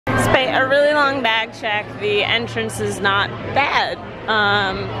check, the entrance is not bad.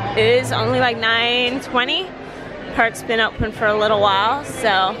 It is only like 9:20. Park's been open for a little while,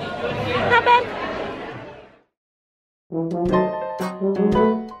 so not bad.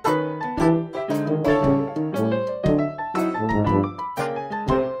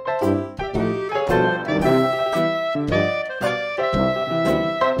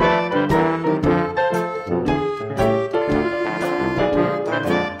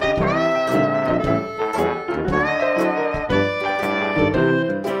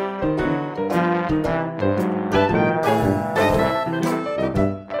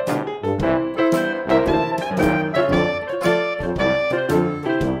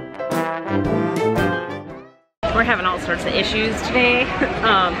 We're having all sorts of issues today.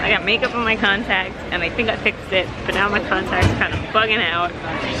 I got makeup on my contact and I think I fixed it, but now my contact's kind of bugging out.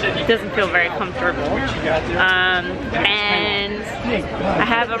 It doesn't feel very comfortable. And I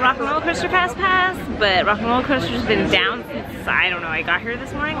have a rock and roller coaster pass, but rock and roller coaster's been down since, I don't know, I got here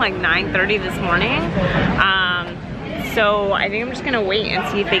this morning, like 9:30 this morning. So I think I'm just gonna wait and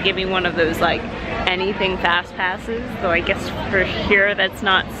see if they give me one of those like anything fast passes, though I guess for here that's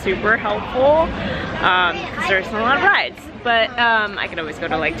not super helpful because there's a lot of rides. But I could always go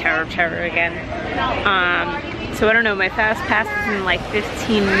to like Tower of Terror again. So I don't know, my fast pass is in like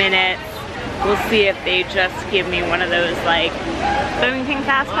 15 minutes. We'll see if they just give me one of those like anything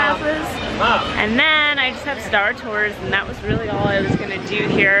fast passes. And then I just have Star Tours, and that was really all I was gonna do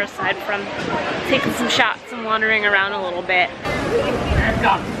here aside from taking some shots and wandering around a little bit.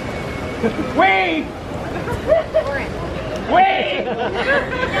 Wait! Wait!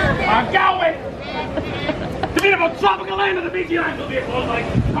 I'm going! To be about tropical land of the beach islands will be a close like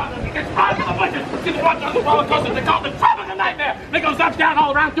it gets hot in the bushes. See the watch on the roller coaster, they call it the tropical nightmare. It goes up, down,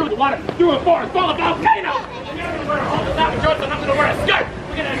 all around, through the water, through a forest, full of volcanoes. And you're gonna wear all the top of shorts, and I'm gonna wear a skirt.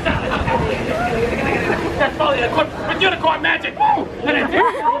 We're gonna that's fully equipped with unicorn magic. Woo! And it's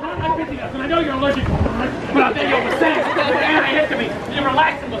and I know you're allergic, but I'll tell you overseas. The air hit to me. You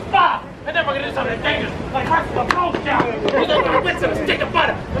relax in the spa. And then we're gonna do something dangerous, like wrestle a cold shower. We're gonna whip some stick of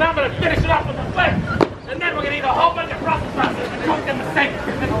butter, and I'm gonna finish it off with a flip. And then we're gonna eat a whole bunch of Brussels sprouts and cooked in the sink,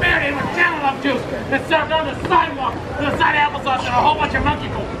 and marinated with cantaloupe juice, and served on the sidewalk with a side of applesauce and a whole bunch of monkey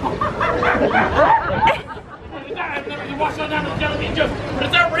food. You wash it down with jelly bean juice. For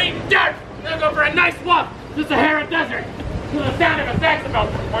dessert, we're eating dirt. Then go for a nice walk through the Sahara Desert to the sound of a saxophone.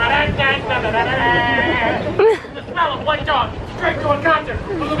 The smell of white dog. Straight to a concert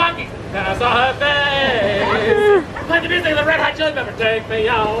with the monkeys. Then I saw her face. Like the music of the Red Hot Chili Peppers. Take me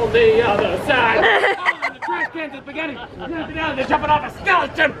on the other side. Oh, and the trash cans at the beginning. They're jumping off a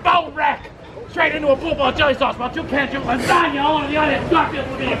skeleton bone rack. Straight into a pool ball of jelly sauce while two cans of lasagna all over the audience. Garfield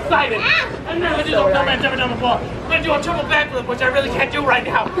will be excited. And then we do the no man jumping on the floor. I'm gonna do a triple backflip, which I really can't do right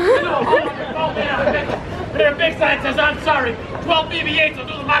now. Their big sign says, I'm sorry. 12 BB-8s will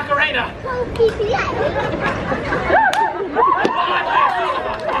do the Macarena. 12 BB-8.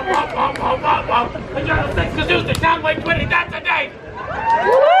 And you're the 6 kazoos to sound like 20. That's a day.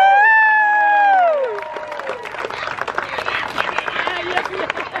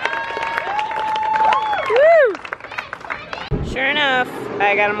 Sure enough,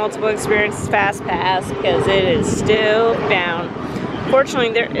 I got a multiple experiences fast pass because it is still down. Fortunately,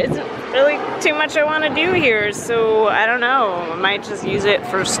 there isn't really too much I want to do here, so I don't know. I might just use it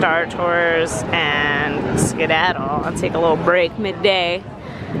for Star Tours and skedaddle. I'll take a little break midday.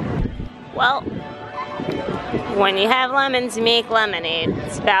 Well, when you have lemons, you make lemonade.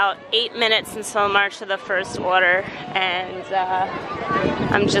 It's about 8 minutes until March of the First Order, and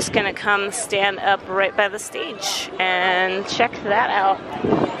I'm just gonna come stand up right by the stage and check that out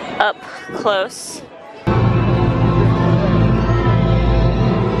up close.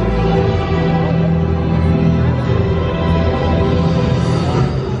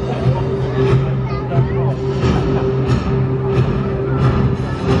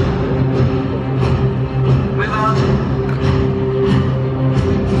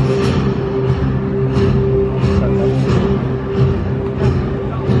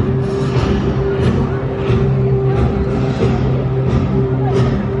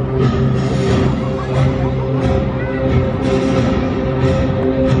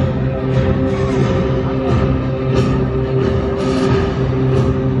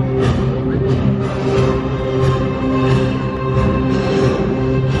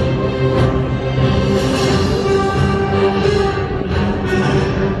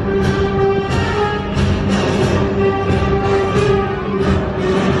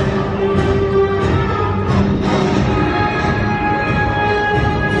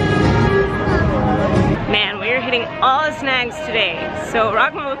 All the snags today. So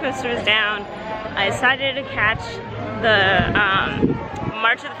rock and roller coaster is down, I decided to catch the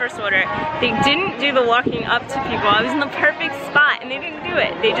March of the First Order. They didn't do the walking up to people. I was in the perfect spot and they didn't do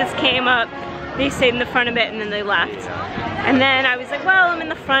it. They just came up, they stayed in the front a bit and then they left. And then I was like, well, I'm in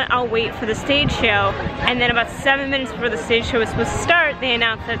the front, I'll wait for the stage show. And then about 7 minutes before the stage show was supposed to start, they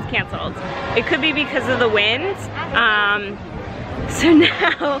announced that it's canceled. It could be because of the wind. So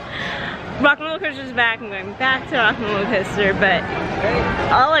now, Rock and Roller Coaster's back. I'm going back to Rock and Roller Coaster, but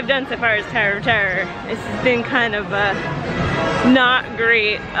all I've done so far is Tower of Terror. This has been kind of not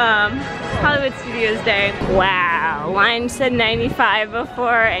great. Hollywood Studios Day. Wow, line said 95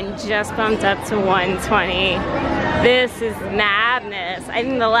 before and just bumped up to 120. This is madness. I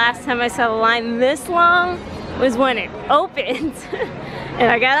think the last time I saw the line this long was when it opened.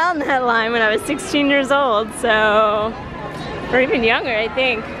 And I got on that line when I was 16 years old, so, or even younger, I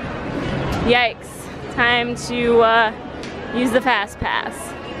think. Yikes, time to use the fast pass.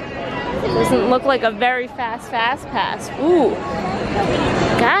 Doesn't look like a very fast pass. Ooh,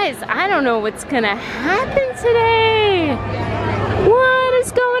 guys, I don't know what's gonna happen today. What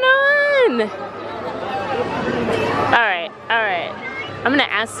is going on? All right. I'm gonna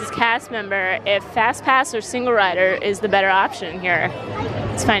ask this cast member if fast pass or single rider is the better option here.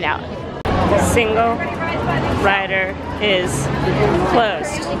 Let's find out. Single rider is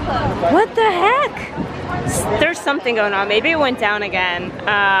closed. What the heck? There's something going on. Maybe it went down again.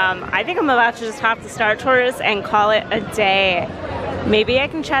 I think I'm about to just hop the Star Tours and call it a day. Maybe I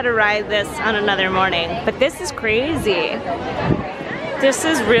can try to ride this on another morning. But this is crazy. This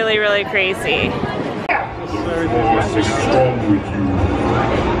is really, really crazy. The Force is strong with you,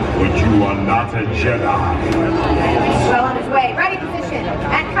 but you are not a Jedi. Well on his way. Ready position.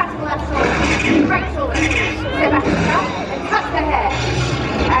 And cut to the left shoulder. Right shoulder. Step back to the top and cut the head.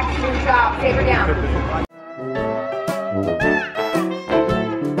 Excellent job. Saber down.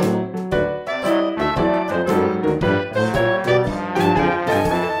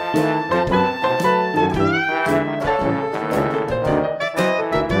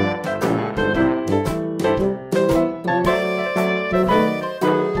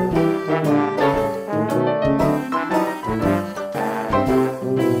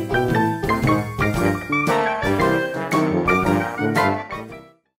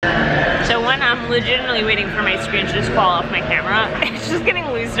 I'm legitimately waiting for my screen to just fall off my camera. It's just getting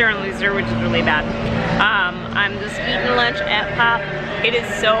looser and looser, which is really bad. I'm just eating lunch at Pop. It is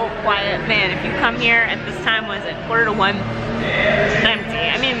so quiet, man. If you come here at this time, was it 1:45? Empty.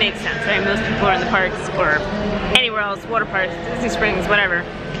 I mean, it makes sense, right? Most people are in the parks or anywhere else, water parks, Disney Springs, whatever.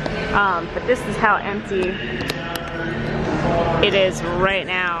 But this is how empty it is right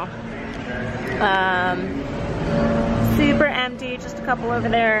now. Super empty, just a couple over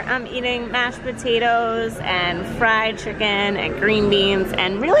there. I'm eating mashed potatoes and fried chicken and green beans,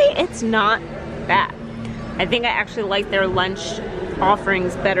 and really it's not bad. I think I actually like their lunch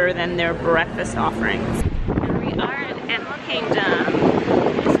offerings better than their breakfast offerings. Here we are in Animal Kingdom.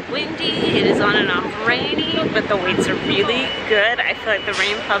 It's windy, it is on and off rainy, but the waits are really good. I feel like the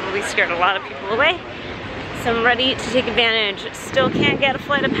rain probably scared a lot of people away. So I'm ready to take advantage. Still can't get a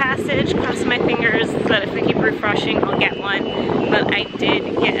flight of passage. Cross my fingers that if I keep refreshing, I'll get one. But I did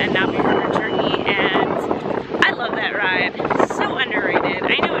get a Navi River Journey, and I love that ride. So underrated.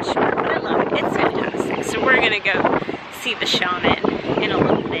 I know it's short, but I love it. It's fantastic. So we're gonna go see the shaman in a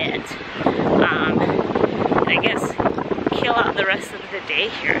little bit. I guess kill out the rest of the day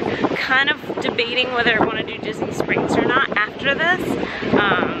here. Kind of debating whether I want to do Disney Springs or not after this.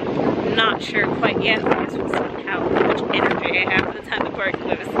 Not sure quite yet. I guess we'll see how much energy I have by the time the park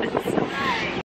closes.